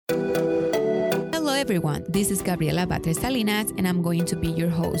everyone, this is Gabriela Batres Salinas, and I'm going to be your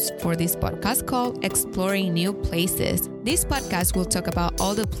host for this podcast called Exploring New Places. This podcast will talk about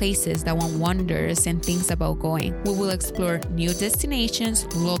all the places that one wonders and thinks about going. We will explore new destinations,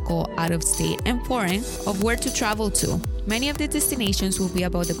 local, out-of-state, and foreign, of where to travel to. Many of the destinations will be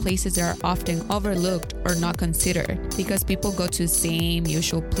about the places that are often overlooked or not considered because people go to the same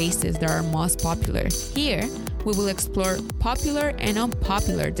usual places that are most popular. Here, we will explore popular and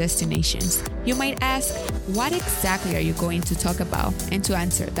unpopular destinations. You might ask, what exactly are you going to talk about? And to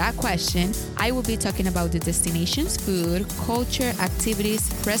answer that question, I will be talking about the destinations, food, culture,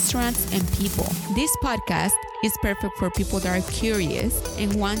 activities, restaurants, and people. This podcast is perfect for people that are curious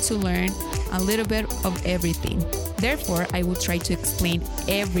and want to learn a little bit of everything. Therefore, I will try to explain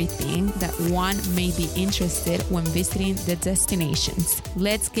everything that one may be interested when visiting the destinations.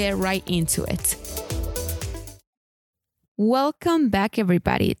 Let's get right into it. Welcome back,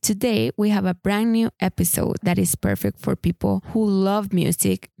 everybody. Today, we have a brand new episode that is perfect for people who love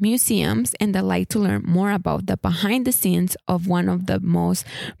music, museums, and that like to learn more about the behind the scenes of one of the most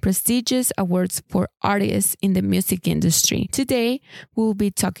prestigious awards for artists in the music industry. Today, we'll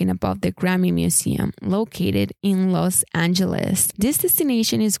be talking about the Grammy Museum located in Los Angeles. This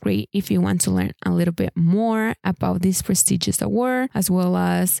destination is great if you want to learn a little bit more about this prestigious award, as well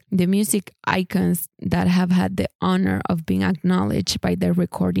as the music icons that have had the honor of being acknowledged by the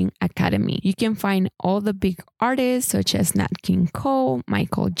Recording Academy. You can find all the big artists such as Nat King Cole,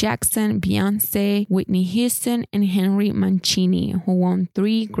 Michael Jackson, Beyonce, Whitney Houston, and Henry Mancini, who won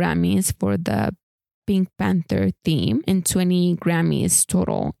 3 Grammys for the Pink Panther theme and 20 Grammys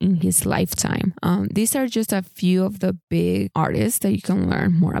total in his lifetime. These are just a few of the big artists that you can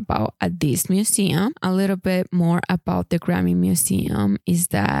learn more about at this museum. A little bit more about the Grammy Museum is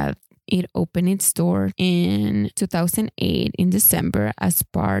that it opened its door in 2008 in December as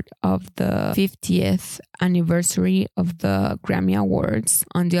part of the 50th anniversary of the Grammy Awards.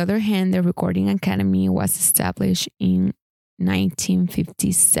 On the other hand, the Recording Academy was established in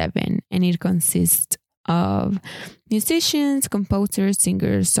 1957, and it consists of musicians, composers,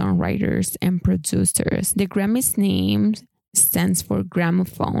 singers, songwriters, and producers. The Grammy's name stands for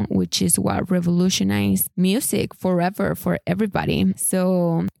gramophone, which is what revolutionized music forever for everybody.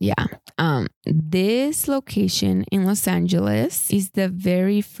 So this location in Los Angeles is the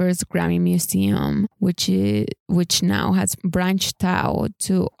very first Grammy Museum, which now has branched out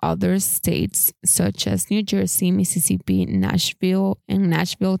to other states such as New Jersey, Mississippi, Nashville,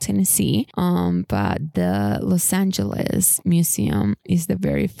 Tennessee. But the Los Angeles Museum is the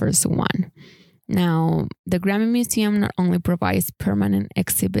very first one. Now, the Grammy Museum not only provides permanent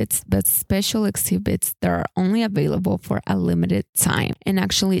exhibits, but special exhibits that are only available for a limited time. And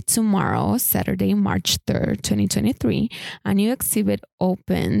actually tomorrow, Saturday, March 3rd, 2023, a new exhibit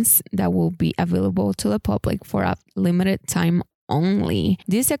opens that will be available to the public for a limited time only.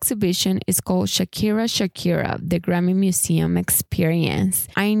 This exhibition is called Shakira, the Grammy Museum Experience.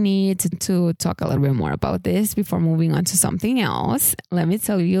 I need to talk a little bit more about this before moving on to something else. Let me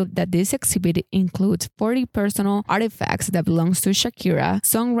tell you that this exhibit includes 40 personal artifacts that belongs to Shakira,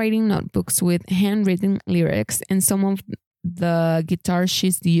 songwriting notebooks with handwritten lyrics, and some of the guitar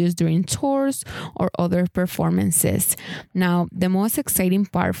she's used during tours or other performances. Now, the most exciting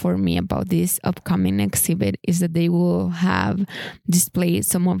part for me about this upcoming exhibit is that they will have displayed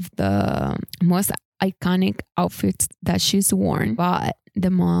some of the most iconic outfits that she's worn, but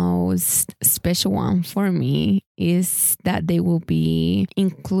the most special one for me is that they will be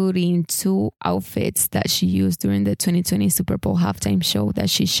including 2 outfits that she used during the 2020 Super Bowl halftime show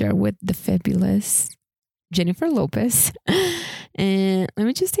that she shared with the fabulous Jennifer Lopez. And let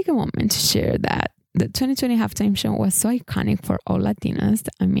me just take a moment to share that the 2020 halftime show was so iconic for all Latinas.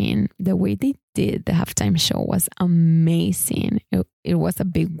 I mean, the way they did the halftime show was amazing. It was a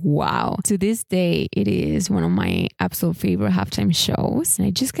big wow. To this day, it is one of my absolute favorite halftime shows. And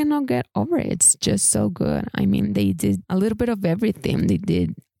I just cannot get over it. It's just so good. I mean, they did a little bit of everything. They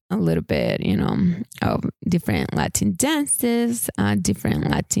did a little bit, of different Latin dances, different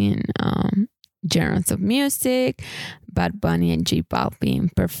Latin genres of music. Bad Bunny and J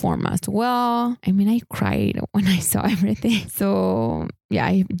Balvin perform as well. I mean, I cried when I saw everything. So yeah,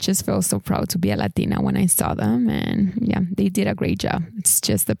 I just felt so proud to be a Latina when I saw them. And yeah, they did a great job. It's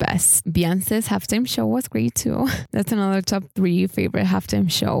just the best. Beyonce's halftime show was great too. That's another top 3 favorite halftime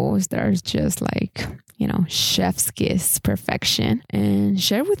shows that are just like, chef's kiss perfection. And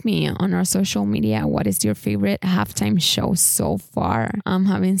share with me on our social media, what is your favorite halftime show so far? I'm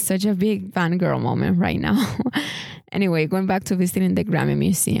having such a big fangirl moment right now. Anyway, going back to visiting the Grammy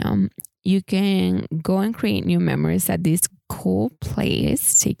Museum, you can go and create new memories at this cool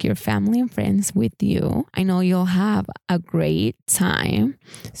place. Take your family and friends with you. I know you'll have a great time.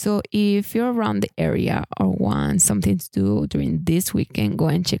 So if you're around the area or want something to do during this weekend, go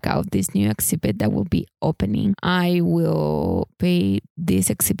and check out this new exhibit that will be opening. I will pay this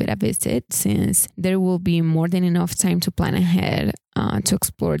exhibit a visit since there will be more than enough time to plan ahead to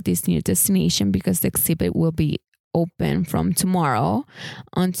explore this new destination, because the exhibit will be open from tomorrow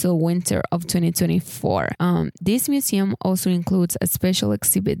until winter of 2024. This museum also includes a special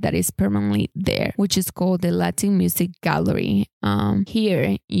exhibit that is permanently there, which is called the Latin Music Gallery.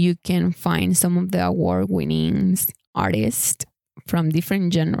 Here you can find some of the award-winning artists from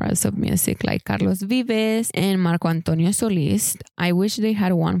different genres of music, like Carlos Vives and Marco Antonio Solis. I wish they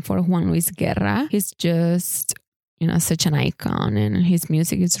had one for Juan Luis Guerra. He's just such an icon, and his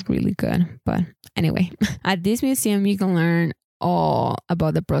music is really good. But anyway, at this museum, you can learn all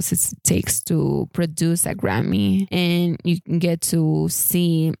about the process it takes to produce a Grammy, and you can get to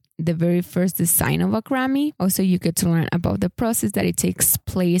see the very first design of a Grammy. Also, you get to learn about the process that it takes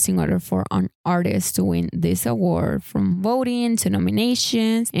place in order for an artist to win this award, from voting to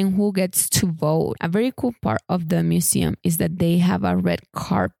nominations and who gets to vote. A very cool part of the museum is that they have a red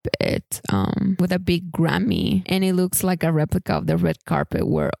carpet with a big Grammy, and it looks like a replica of the red carpet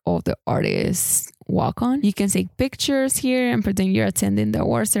where all the artists walk on. You can take pictures here and pretend you're attending the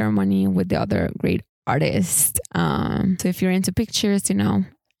award ceremony with the other great artists. So if you're into pictures,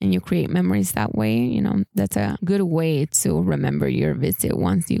 and you create memories that way, that's a good way to remember your visit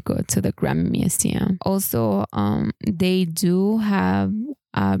once you go to the Grammy Museum. Also, they do have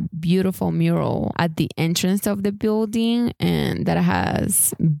a beautiful mural at the entrance of the building, and that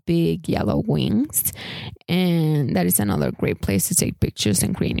has big yellow wings, and that is another great place to take pictures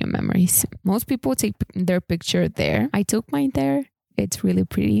and create new memories. Most people take their picture there. I took mine there. It's really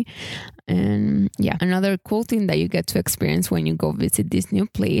pretty. And yeah, another cool thing that you get to experience when you go visit this new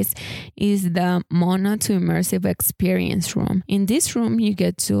place is the mono to immersive experience room. In this room, you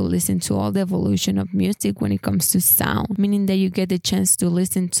get to listen to all the evolution of music when it comes to sound, meaning that you get the chance to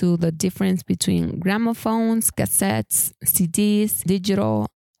listen to the difference between gramophones, cassettes, CDs, digital,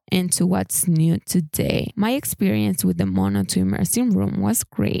 and to what's new today. My experience with the mono to immersive room was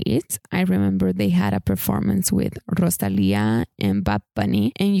great. I remember they had a performance with Rosalia and Bad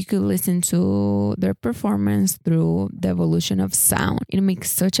Bunny, and you could listen to their performance through the evolution of sound. It makes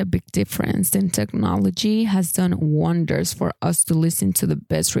such a big difference, and technology has done wonders for us to listen to the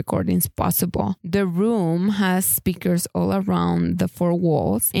best recordings possible. The room has speakers all around the four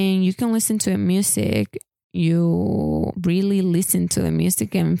walls, and you can listen to the music. You really listen to the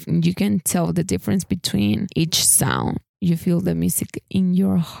music, and you can tell the difference between each sound. You feel the music in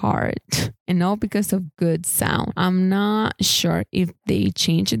your heart, and all because of good sound. I'm not sure if they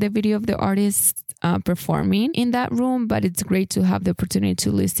changed the video of the artists performing in that room, but it's great to have the opportunity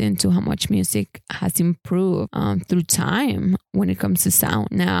to listen to how much music has improved through time when it comes to sound.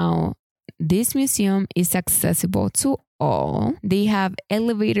 Now, this museum is accessible to all. They have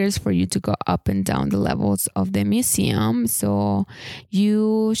elevators for you to go up and down the levels of the museum, so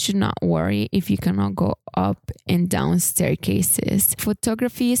you should not worry if you cannot go up and down staircases.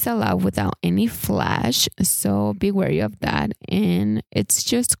 Photography is allowed without any flash, so be wary of that, and it's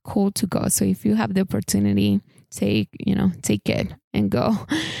just cool to go. So if you have the opportunity, take it and go.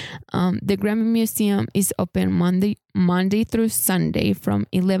 The Grammy Museum is open Monday through Sunday from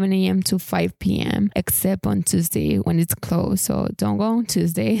 11 a.m. to 5 p.m. except on Tuesday when it's closed. So don't go on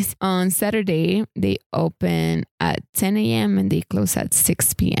Tuesdays. On Saturday, they open at 10 a.m. and they close at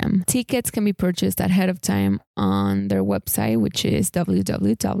 6 p.m. Tickets can be purchased ahead of time on their website, which is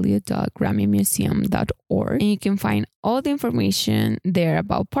www.grammymuseum.org. And you can find all the information there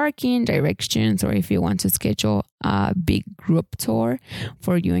about parking, directions, or if you want to schedule a big group tour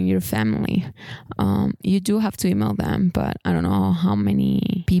for you and your family. You do have to email them, but I don't know how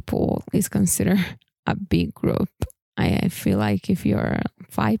many people is considered a big group. I feel like if you're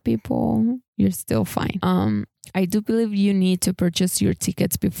 5 people, you're still fine. I do believe you need to purchase your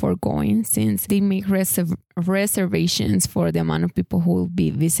tickets before going, since they make reservations for the amount of people who will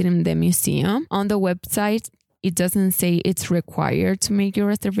be visiting the museum. On the website, it doesn't say it's required to make your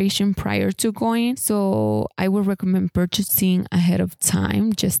reservation prior to going. So I would recommend purchasing ahead of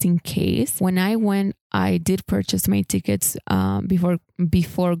time just in case. When I went, I did purchase my tickets before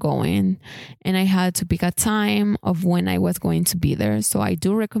going, and I had to pick a time of when I was going to be there. So I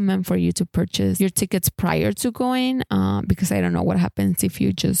do recommend for you to purchase your tickets prior to going because I don't know what happens if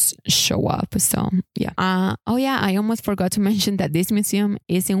you just show up. So yeah. I almost forgot to mention that this museum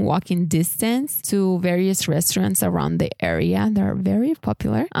is in walking distance to various restaurants around the area that are very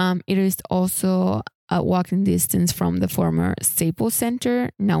popular. It is also a walking distance from the former Staples Center,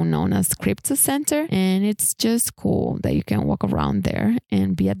 now known as Crypto Center. And it's just cool that you can walk around there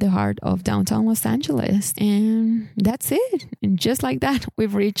and be at the heart of downtown Los Angeles. And that's it. And just like that,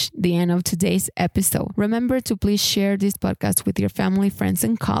 we've reached the end of today's episode. Remember to please share this podcast with your family, friends,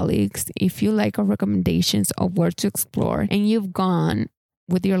 and colleagues. If you like our recommendations of where to explore and you've gone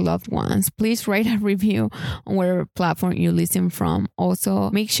with your loved ones, please write a review on whatever platform you listen from. Also,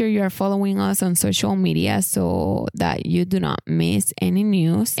 make sure you are following us on social media so that you do not miss any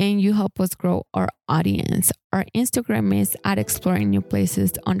news and you help us grow our audience. Our Instagram is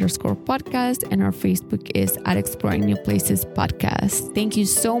 @exploringnewplaces_podcast and our Facebook is @exploringnewplaces_podcast. Thank you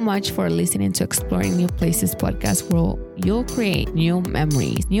so much for listening to Exploring New Places podcast, where you'll create new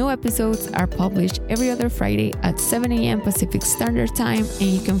memories. New episodes are published every other Friday at 7 a.m. Pacific Standard Time, and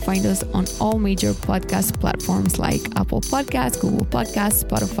you can find us on all major podcast platforms like Apple Podcasts, Google Podcasts,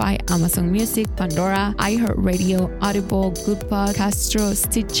 Spotify, Amazon Music, Pandora, iHeartRadio, Audible, Goodpod, Castro,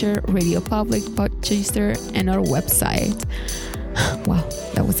 Stitcher, Radio Public, Podchaser, and our website. Wow,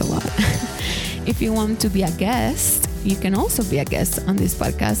 that was a lot. If you want to be a guest, you can also be a guest on this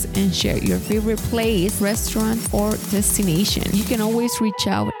podcast and share your favorite place, restaurant, or destination. You can always reach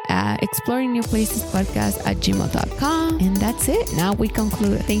out at exploringnewplacespodcast@gmail.com. And that's it. Now we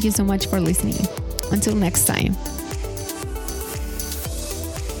conclude. Thank you so much for listening. Until next time.